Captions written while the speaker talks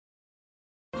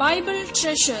Bible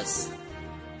Treasures.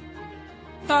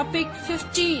 Topic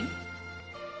 15.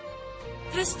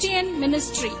 Christian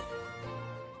Ministry.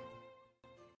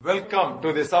 Welcome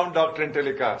to the Sound Doctrine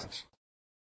Telecast.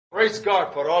 Praise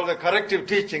God for all the corrective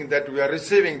teaching that we are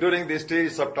receiving during this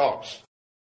series of talks.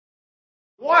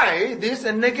 Why this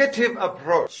negative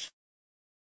approach?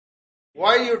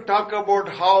 Why you talk about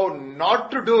how not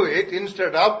to do it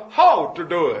instead of how to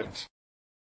do it?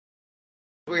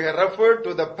 We have referred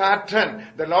to the pattern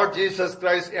the Lord Jesus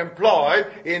Christ employed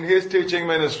in His teaching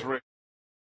ministry.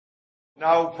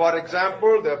 Now, for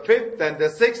example, the 5th and the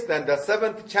 6th and the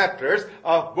 7th chapters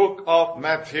of book of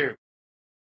Matthew.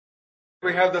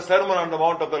 We have the Sermon on the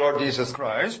Mount of the Lord Jesus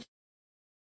Christ.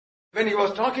 When He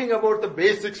was talking about the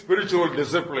basic spiritual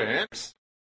disciplines,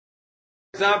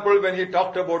 for example, when He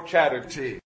talked about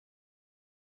charity.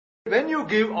 When you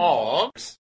give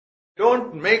alms,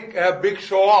 don't make a big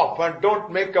show off and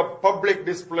don't make a public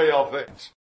display of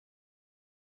it.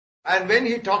 And when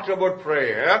He talked about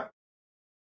prayer,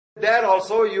 there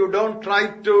also you don't try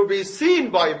to be seen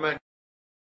by men.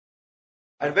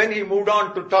 And when He moved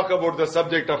on to talk about the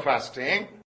subject of fasting,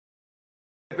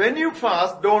 when you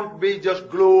fast, don't be just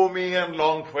gloomy and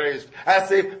long-faced, as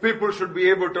if people should be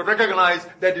able to recognize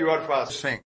that you are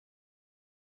fasting.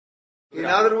 In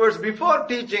other words, before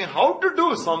teaching how to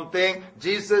do something,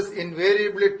 Jesus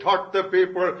invariably taught the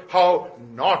people how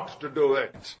not to do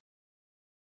it.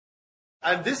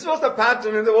 And this was the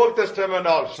pattern in the Old Testament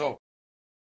also.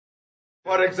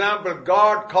 For example,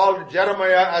 God called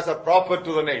Jeremiah as a prophet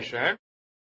to the nation.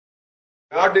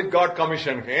 What did God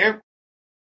commission him?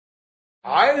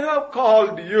 I have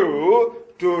called you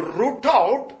to root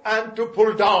out and to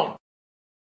pull down.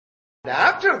 And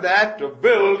after that, to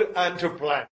build and to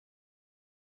plant.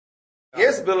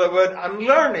 Yes, beloved,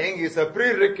 unlearning is a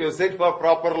prerequisite for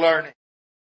proper learning.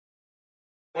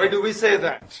 Why do we say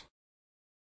that?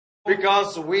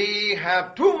 Because we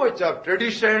have too much of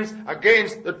traditions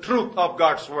against the truth of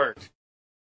God's Word.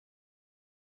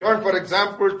 Turn, for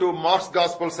example, to Mark's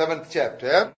Gospel, 7th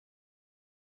chapter.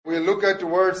 We look at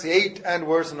verse 8 and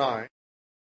verse 9.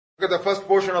 Look at the first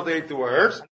portion of the 8th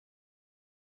verse.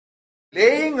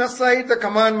 Laying aside the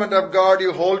commandment of God,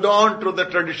 you hold on to the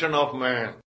tradition of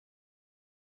man.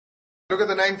 Look at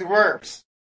the 9th verse.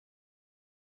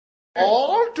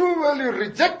 All too well you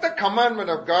reject the commandment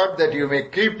of God that you may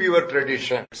keep your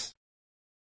traditions.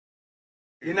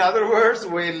 In other words,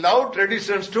 we love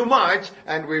traditions too much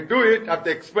and we do it at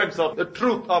the expense of the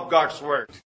truth of God's Word.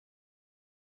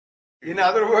 In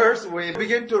other words, we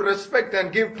begin to respect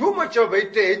and give too much of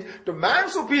weightage to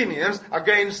man's opinions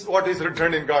against what is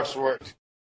written in God's Word.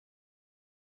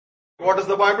 What does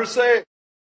the Bible say?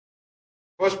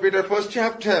 1 Peter 1st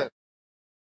chapter.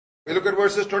 We look at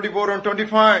verses 24 and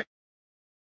 25.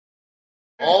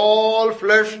 All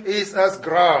flesh is as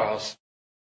grass.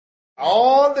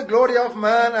 All the glory of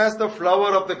man as the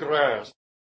flower of the grass.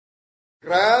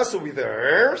 Grass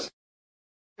withers,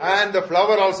 and the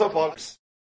flower also falls.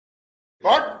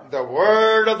 But the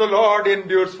word of the Lord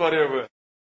endures forever.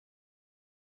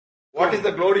 What is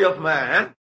the glory of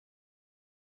man?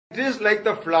 It is like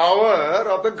the flower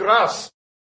of the grass.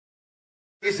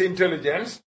 His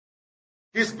intelligence,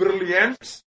 His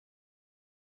brilliance,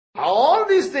 all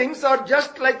these things are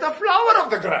just like the flower of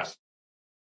the grass.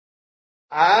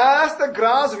 As the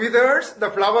grass withers, the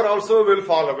flower also will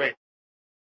fall away.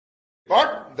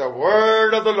 But the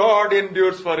word of the Lord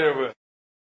endures forever.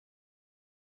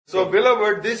 So,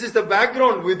 beloved, this is the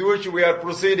background with which we are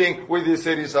proceeding with this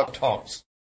series of talks.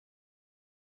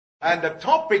 And the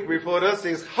topic before us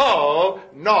is how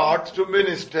not to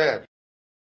minister.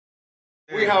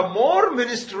 We have more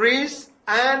ministries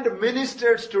and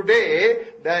ministers today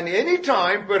than any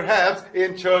time perhaps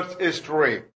in church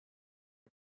history.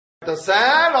 The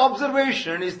sad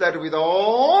observation is that with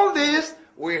all this,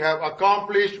 we have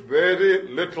accomplished very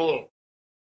little.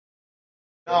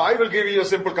 Now, I will give you a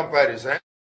simple comparison.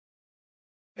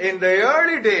 In the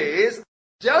early days,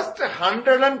 just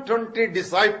 120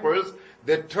 disciples,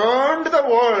 they turned the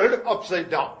world upside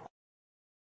down.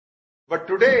 But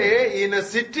today, in a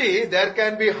city, there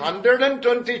can be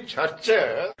 120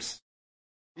 churches.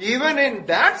 Even in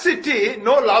that city,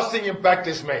 no lasting impact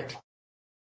is made.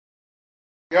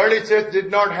 The early church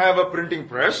did not have a printing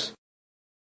press.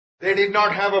 They did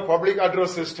not have a public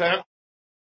address system.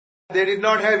 They did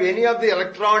not have any of the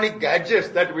electronic gadgets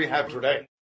that we have today.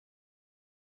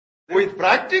 With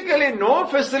practically no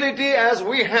facility as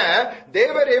we have, they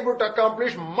were able to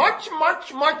accomplish much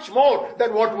more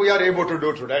than what we are able to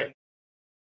do today.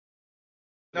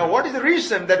 Now, what is the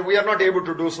reason that we are not able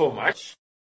to do so much?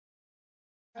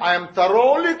 I am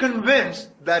thoroughly convinced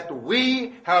that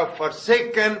we have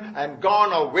forsaken and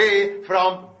gone away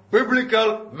from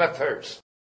biblical methods.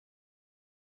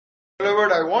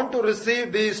 Beloved, I want to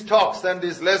receive these talks and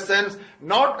these lessons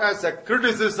not as a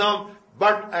criticism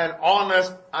but an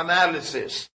honest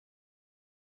analysis.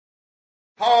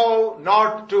 How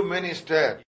not to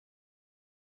minister.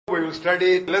 We will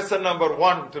study lesson number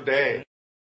 1 today.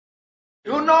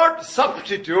 Do not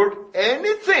substitute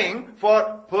anything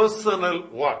for personal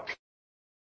work.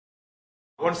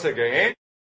 Once again,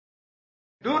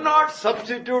 do not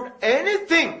substitute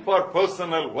anything for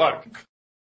personal work.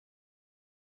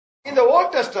 In the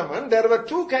Old Testament, there were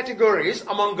 2 categories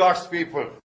among God's people.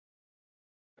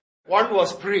 One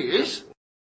was priests,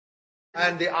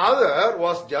 and the other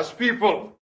was just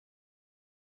people.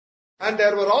 And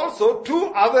there were also 2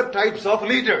 other types of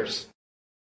leaders.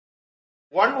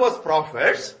 One was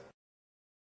prophets,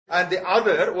 and the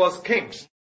other was kings.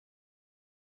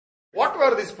 What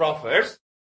were these prophets?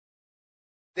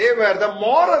 They were the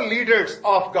moral leaders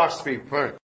of God's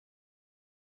people.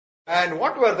 And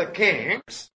what were the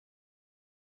kings?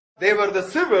 They were the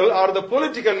civil or the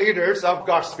political leaders of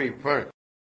God's people.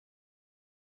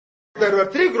 There were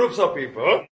 3 groups of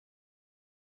people.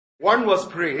 One was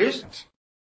priests,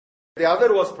 the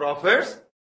other was prophets,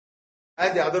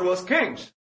 and the other was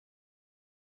kings.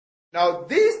 Now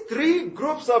these 3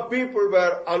 groups of people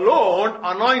were alone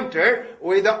anointed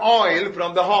with the oil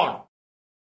from the horn.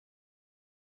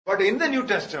 But in the New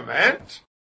Testament,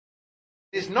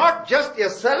 it's not just a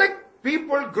select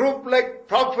people group like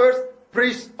prophets,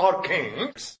 priests, or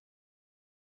kings.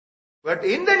 But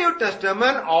in the New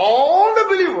Testament, all the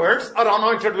believers are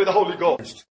anointed with the Holy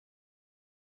Ghost.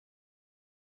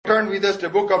 Turn with us to the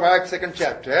book of Acts, 2nd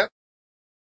chapter.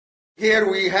 Here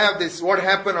we have this, what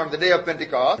happened on the day of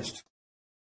Pentecost.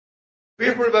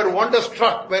 People were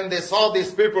wonderstruck when they saw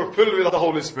these people filled with the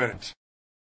Holy Spirit.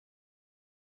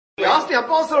 They asked the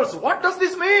apostles, what does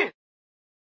this mean?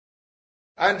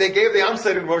 And they gave the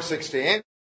answer in verse 16.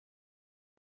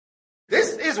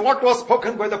 This is what was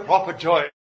spoken by the prophet Joel.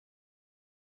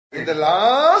 In the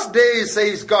last days,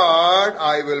 says God,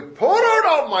 I will pour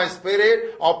out of my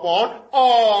Spirit upon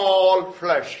all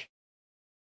flesh.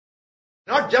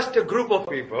 Not just a group of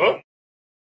people.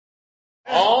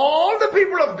 All the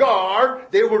people of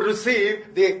God, they would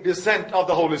receive the descent of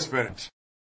the Holy Spirit.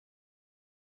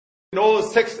 No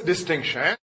sex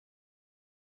distinction.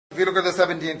 If you look at the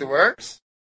 17th verse.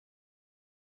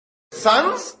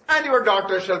 Sons and your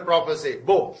daughters shall prophesy,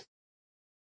 both.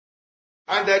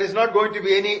 And there is not going to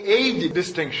be any age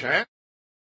distinction.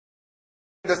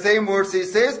 In the same verse he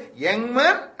says, young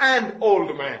men and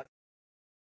old men.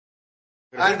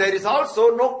 And there is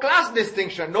also no class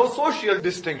distinction, no social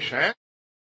distinction.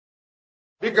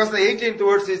 Because the 18th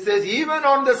verse he says, even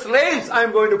on the slaves I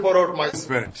am going to pour out my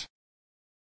Spirit.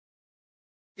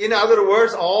 In other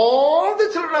words, all the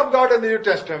children of God in the New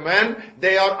Testament,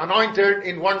 they are anointed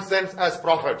in one sense as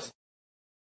prophets.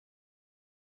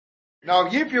 Now,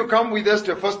 if you come with us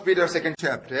to 1 Peter 2nd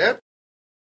chapter,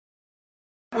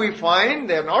 we find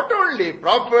they are not only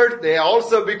prophets, they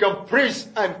also become priests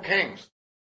and kings.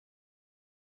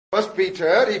 1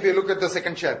 Peter, if you look at the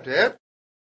 2nd chapter,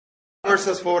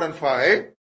 verses 4 and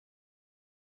 5,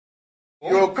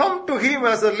 you have come to him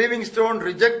as a living stone,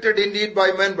 rejected indeed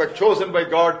by men, but chosen by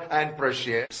God and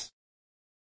precious.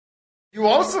 You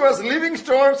also as living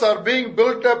stones are being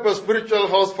built up a spiritual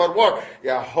house for what?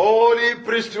 A holy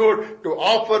priesthood to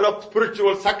offer up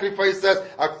spiritual sacrifices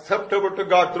acceptable to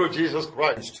God through Jesus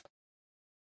Christ.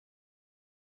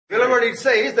 Beloved, it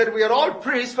says that we are all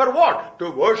priests for what? To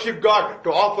worship God,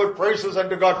 to offer praises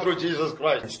unto God through Jesus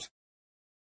Christ.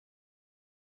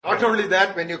 Not only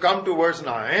that, when you come to verse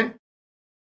 9,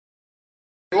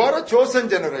 you are a chosen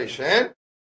generation,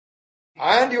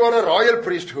 and you are a royal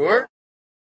priesthood,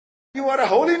 you are a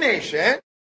holy nation,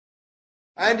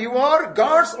 and you are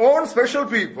God's own special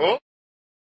people.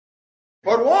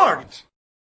 For what?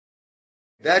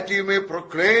 That you may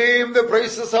proclaim the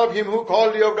praises of him who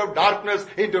called you out of darkness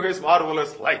into his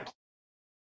marvelous light.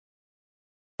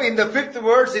 In the 5th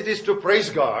verse, it is to praise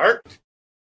God.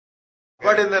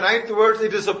 But in the 9th verse,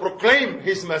 it is to proclaim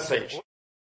his message.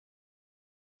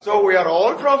 So we are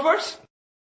all prophets.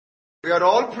 We are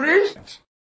all priests.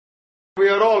 We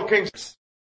are all kings.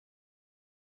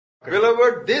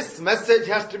 Beloved, this message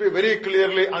has to be very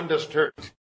clearly understood.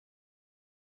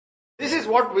 This is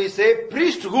what we say,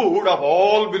 priesthood of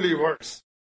all believers.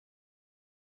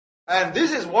 And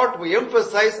this is what we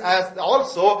emphasize as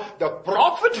also the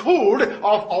prophethood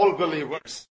of all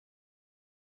believers.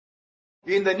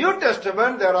 In the New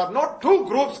Testament, there are not 2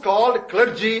 groups called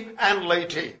clergy and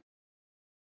laity.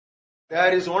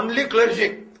 There is only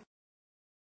clergy.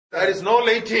 There is no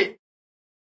laity.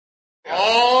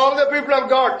 All the people of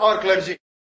God are clergy.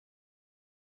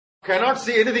 Cannot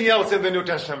see anything else in the New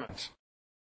Testament.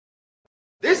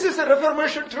 This is a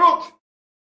Reformation truth.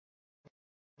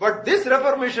 But this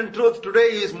Reformation truth today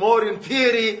is more in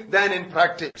theory than in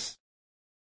practice.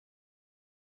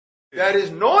 There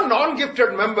is no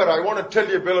non-gifted member, I want to tell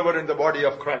you, beloved, in the body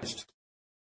of Christ.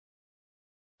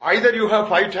 Either you have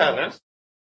 5 talents,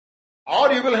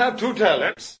 or you will have 2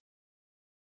 talents,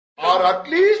 or at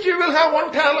least you will have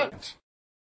 1 talent.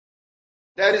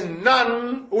 There is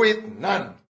none with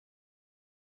none.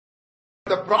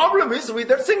 The problem is with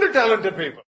that single talented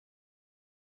people.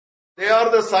 They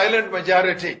are the silent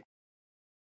majority.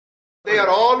 They are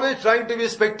always trying to be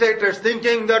spectators,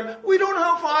 thinking that we don't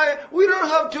have 5, we don't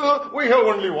have 2, we have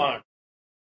only 1.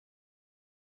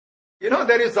 You know,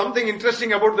 there is something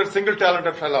interesting about that single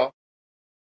talented fellow.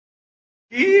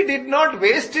 He did not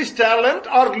waste his talent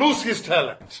or lose his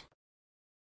talent.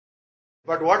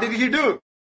 But what did he do?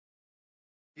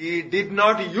 He did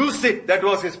not use it. That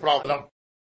was his problem.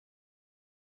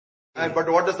 But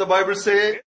what does the Bible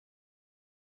say?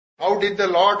 How did the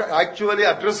Lord actually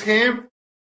address him?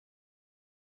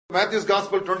 Matthew's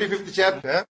Gospel, 25th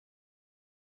chapter.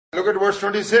 Look at verse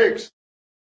 26.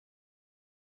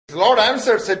 The Lord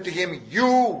answered, said to him,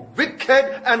 you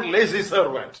wicked and lazy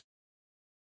servant.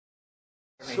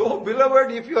 So,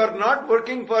 beloved, if you are not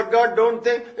working for God, don't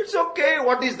think, it's okay,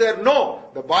 what is there? No,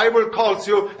 the Bible calls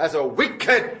you as a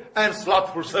wicked and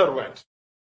slothful servant.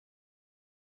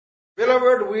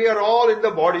 Beloved, we are all in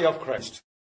the body of Christ.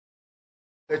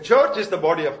 The church is the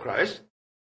body of Christ.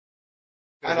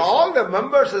 And all the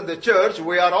members in the church,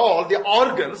 we are all the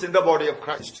organs in the body of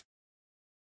Christ.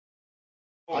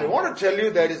 I want to tell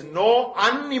you there is no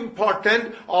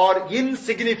unimportant or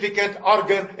insignificant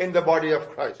organ in the body of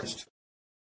Christ.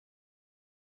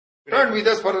 Turn with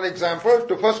us for an example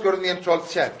to 1 Corinthians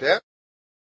 12th chapter.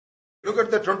 Look at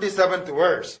the 27th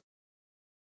verse.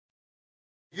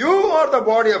 You are the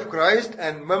body of Christ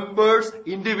and members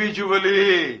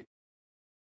individually.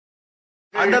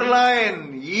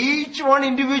 Underline, each one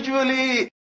individually.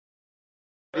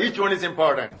 Each one is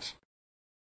important.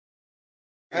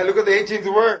 And look at the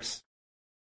 18th verse.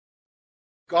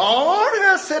 God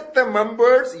has set the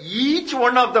members, each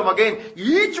one of them, again,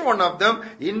 each one of them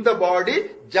in the body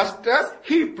just as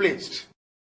He pleased.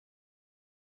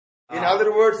 In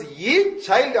other words, each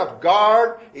child of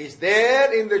God is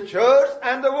there in the church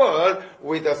and the world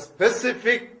with a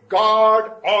specific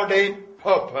God-ordained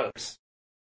purpose.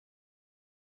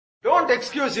 Don't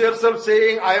excuse yourself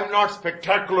saying, I am not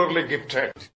spectacularly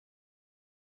gifted.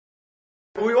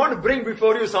 We want to bring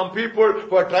before you some people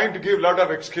who are trying to give a lot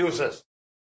of excuses.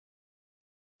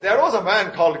 There was a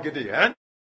man called Gideon.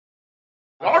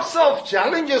 Lots of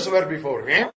challenges were before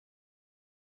him.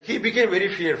 He became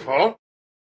very fearful.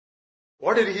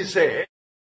 What did he say?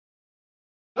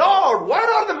 Lord,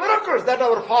 where are the miracles that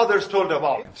our fathers told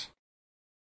about?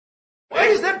 Where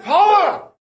is that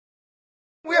power?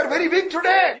 We are very weak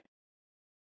today.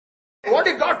 What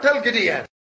did God tell Gideon?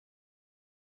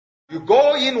 You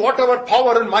go in whatever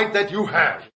power and might that you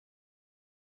have.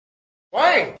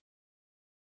 Why?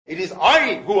 It is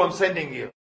I who am sending you.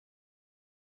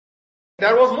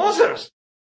 There was Moses.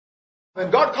 When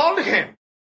God called him,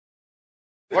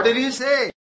 what did he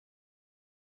say?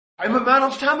 I am a man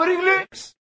of stammering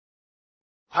lips.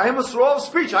 I am a slow of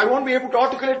speech. I won't be able to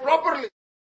articulate properly.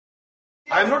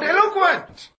 I am not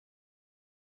eloquent.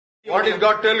 What did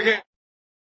God tell him?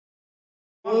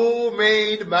 Who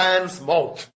made man's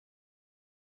mouth?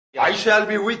 I shall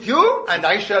be with you and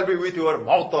I shall be with your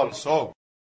mouth also.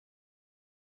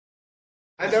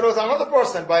 And there was another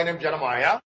person by name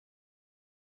Jeremiah.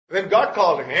 When God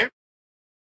called him,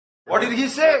 what did he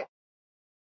say?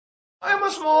 I am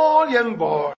a small young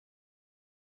boy.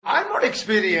 I am not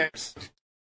experienced.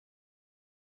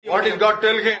 What did God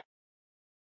tell him?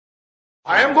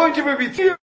 I am going to be with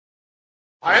you.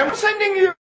 I am sending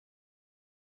you.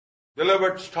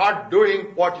 Beloved, start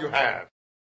doing what you have.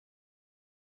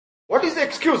 What is the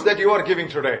excuse that you are giving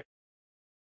today?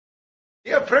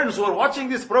 Dear friends who are watching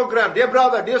this program, dear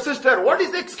brother, dear sister, what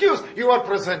is the excuse you are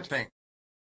presenting?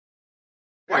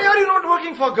 Why are you not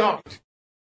working for God?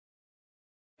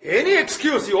 Any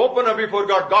excuse you open up before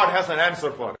God, God has an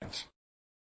answer for it.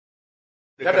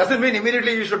 That doesn't mean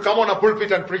immediately you should come on a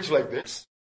pulpit and preach like this.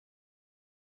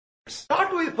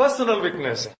 Start with personal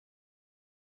witness.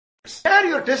 Share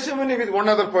your testimony with one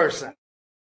other person.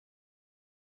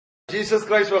 Jesus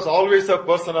Christ was always a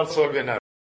personal soul winner.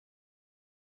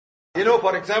 You know,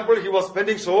 for example, he was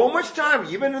spending so much time,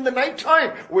 even in the night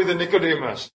time, with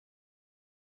Nicodemus.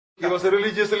 He was a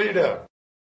religious leader.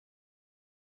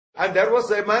 And there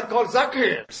was a man called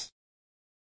Zacchaeus.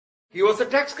 He was a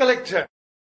tax collector.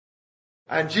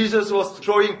 And Jesus was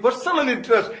showing personal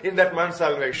interest in that man's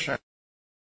salvation.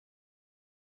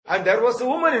 And there was a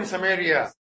woman in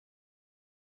Samaria.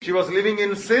 She was living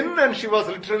in sin and she was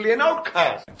literally an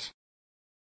outcast.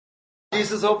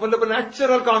 Jesus opened up a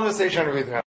natural conversation with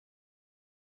her.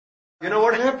 You know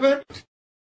what happened?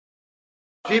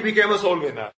 She became a soul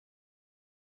winner.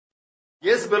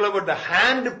 Yes, beloved, the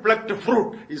hand-plucked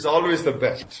fruit is always the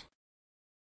best.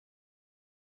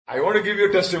 I want to give you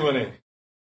a testimony.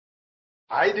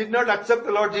 I did not accept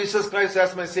the Lord Jesus Christ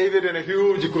as my Savior in a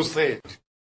huge crusade.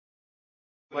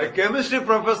 My chemistry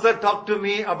professor talked to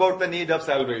me about the need of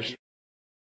salvation.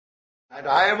 And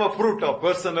I am a fruit of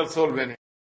personal soul winning.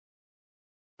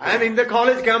 And in the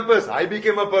college campus, I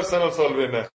became a personal soul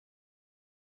winner.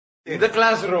 In the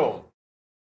classroom,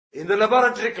 in the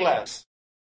laboratory class,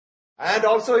 and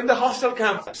also in the hostel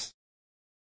campus,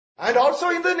 and also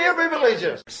in the nearby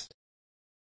villages.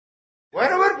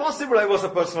 Wherever possible, I was a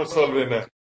personal soul winner.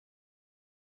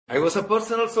 I was a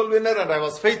personal soul winner and I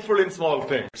was faithful in small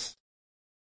things.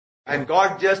 And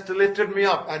God just lifted me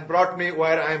up and brought me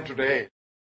where I am today.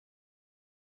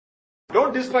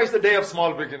 Don't despise the day of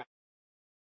small beginning.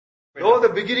 Though the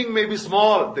beginning may be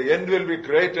small, the end will be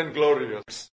great and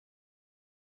glorious.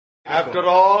 After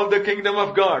all, the kingdom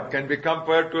of God can be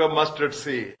compared to a mustard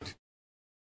seed.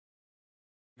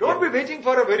 Don't be waiting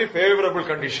for a very favorable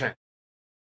condition.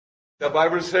 The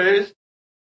Bible says, if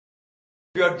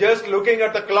you are just looking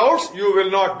at the clouds, you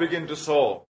will not begin to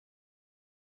sow.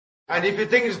 And if you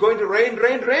think it's going to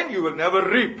rain, you will never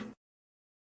reap.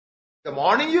 The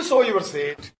morning you sow your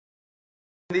seed.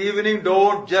 In the evening,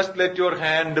 don't just let your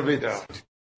hand wither.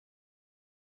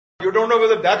 You don't know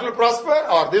whether that will prosper,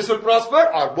 or this will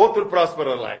prosper, or both will prosper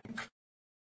alike.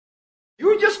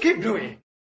 You just keep doing.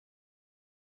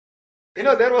 You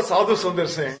know, there was Sadhu Sundar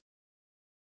Singh.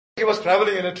 He was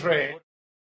traveling in a train.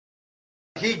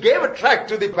 He gave a tract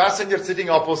to the passenger sitting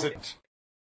opposite.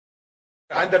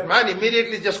 And that man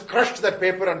immediately just crushed that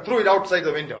paper and threw it outside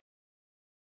the window.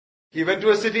 He went to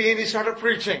a city and he started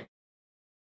preaching.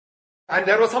 And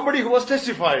there was somebody who was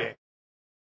testifying.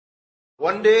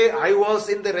 One day I was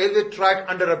in the railway track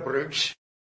under a bridge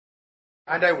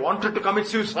and I wanted to commit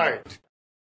suicide.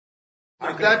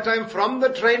 At that time, from the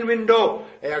train window,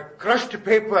 a crushed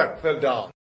paper fell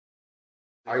down.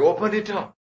 I opened it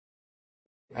up.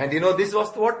 And you know, this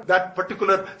was what that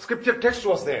particular scripture text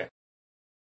was there.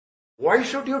 Why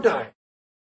should you die?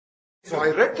 So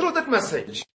I read through that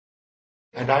message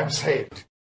and I'm saved.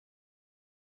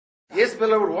 Yes,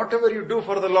 beloved, whatever you do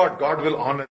for the Lord, God will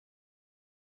honor.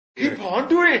 Keep on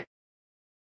doing.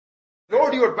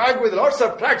 Load your bag with lots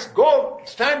of tracts. Go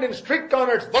stand in street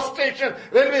corners, bus station,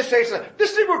 railway station,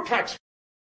 distribute tracts.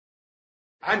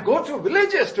 And go to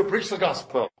villages to preach the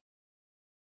gospel.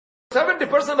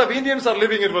 70% of Indians are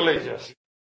living in villages.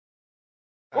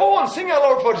 Go on, sing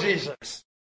aloud for Jesus.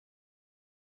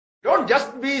 Don't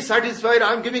just be satisfied,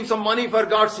 I'm giving some money for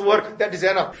God's work, that is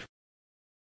enough.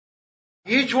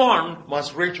 Each one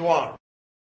must reach one.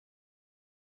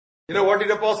 You know what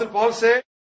did Apostle Paul say?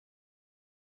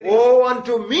 Woe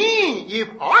unto me if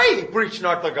I preach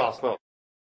not the gospel.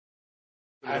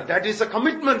 And that is a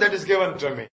commitment that is given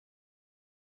to me.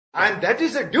 And that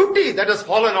is a duty that has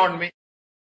fallen on me.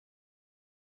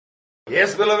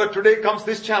 Yes, beloved, today comes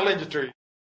this challenge to you.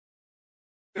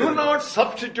 Do not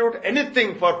substitute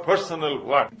anything for personal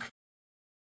work.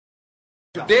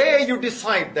 Today you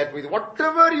decide that with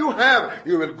whatever you have,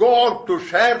 you will go out to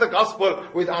share the gospel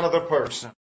with another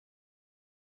person.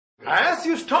 As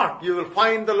you start, you will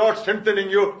find the Lord strengthening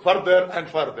you further and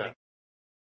further.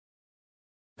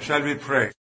 Shall we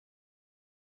pray?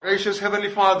 Gracious Heavenly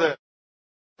Father,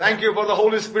 thank you for the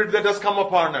Holy Spirit that has come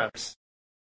upon us.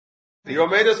 You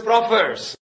have made us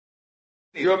prophets.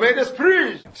 You have made us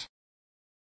priests.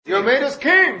 You have made us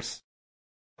kings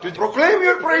to proclaim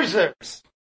your praises,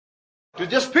 to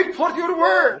just speak forth your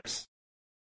words.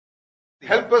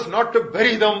 Help us not to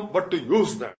bury them, but to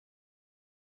use them.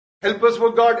 Help us,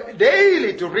 O God,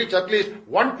 daily to reach at least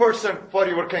one person for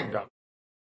your kingdom.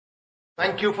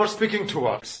 Thank you for speaking to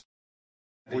us.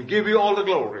 We give you all the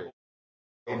glory.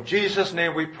 In Jesus'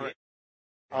 name we pray.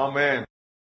 Amen.